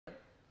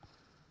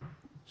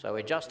So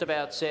we're just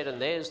about set,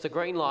 and there's the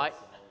green light,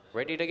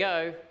 ready to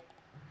go.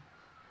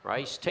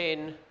 Race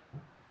 10,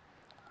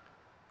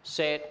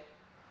 set,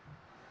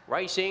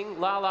 racing.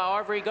 Lala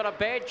Ivory got a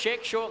bad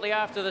check shortly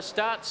after the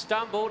start,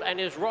 stumbled and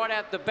is right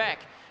out the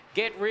back.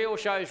 Get Real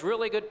shows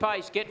really good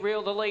pace. Get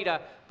Real the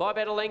leader by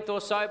about a length or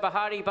so.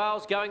 Bahati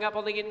Bales going up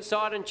on the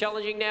inside and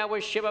challenging now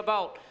was Shimmer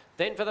Bolt.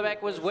 Then for the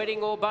back was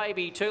Wedding or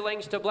Baby. 2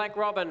 lengths to Black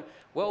Robin.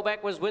 Well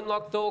back was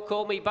Winlock Thor,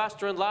 Call Me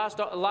Buster, and last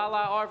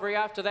Lala Ivory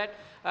after that.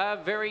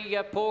 Very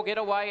poor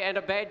getaway and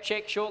a bad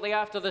check shortly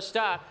after the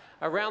start.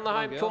 Around the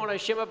home corner,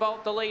 Shimmer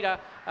Bolt the leader.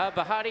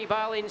 Bahati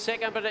Bale in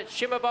second, but it's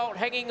Shimmer Bolt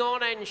hanging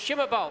on, and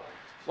Shimmer Bolt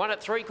won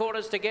at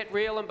 3/4 to Get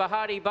Real and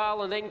Bahati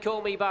Bale, and then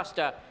Call Me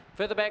Buster.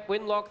 Further back,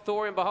 Winlock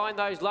Thor, and behind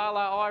those,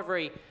 Lala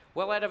Ivory.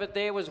 Well out of it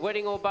there was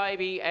Wedding or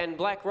Baby and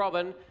Black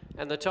Robin,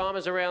 and the time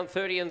is around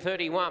 30 and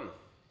 31.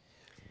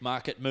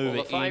 Market mover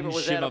well, the favourite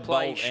was out of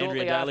play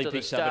shortly after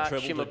the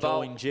start. Shimmer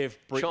Bolt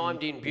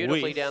chimed in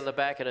beautifully down the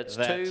back, and it's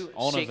 2,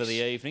 honour 6, for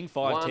the evening.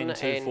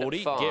 5.10,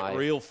 240. Get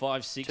Real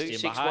 560.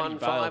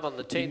 2-6-1-5 on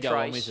the 10th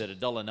race. At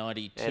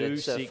 $1.92. And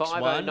it's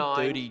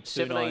 509,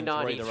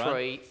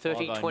 1793,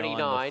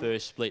 3029.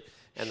 First split.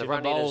 And the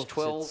run in is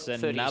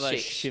 12.36. Another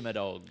Shimmer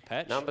Dog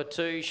patch. Number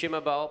 2, Shimmer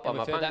Bolt by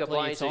Mapunga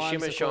Blazer,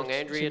 Shimmer Shong,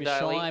 Andrea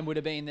Daly, would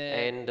have been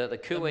there, and the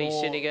Kui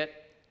Syndicate.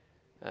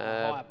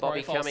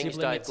 Bobby Cummings,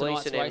 Dave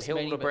Gleeson, and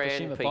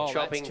Hildebrand, Pete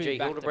Chopping, G.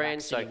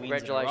 Hildebrand. So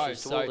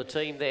congratulations to all the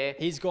team there.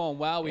 He's gone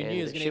well. We knew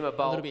he was going to be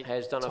a little bit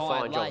has done a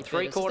fine job.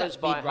 3/4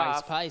 by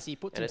half. Pace. He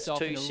puts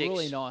himself in a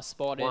really nice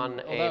spot.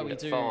 And although we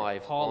do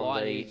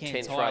highlight it, you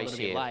can tire a little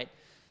bit late.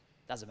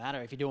 Doesn't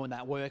matter if you're doing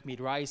that work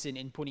mid-race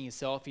and putting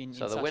yourself in.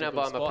 So the winner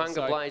by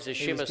Mapunga Blazer,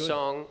 Shimmer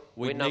Song,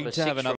 win number 6.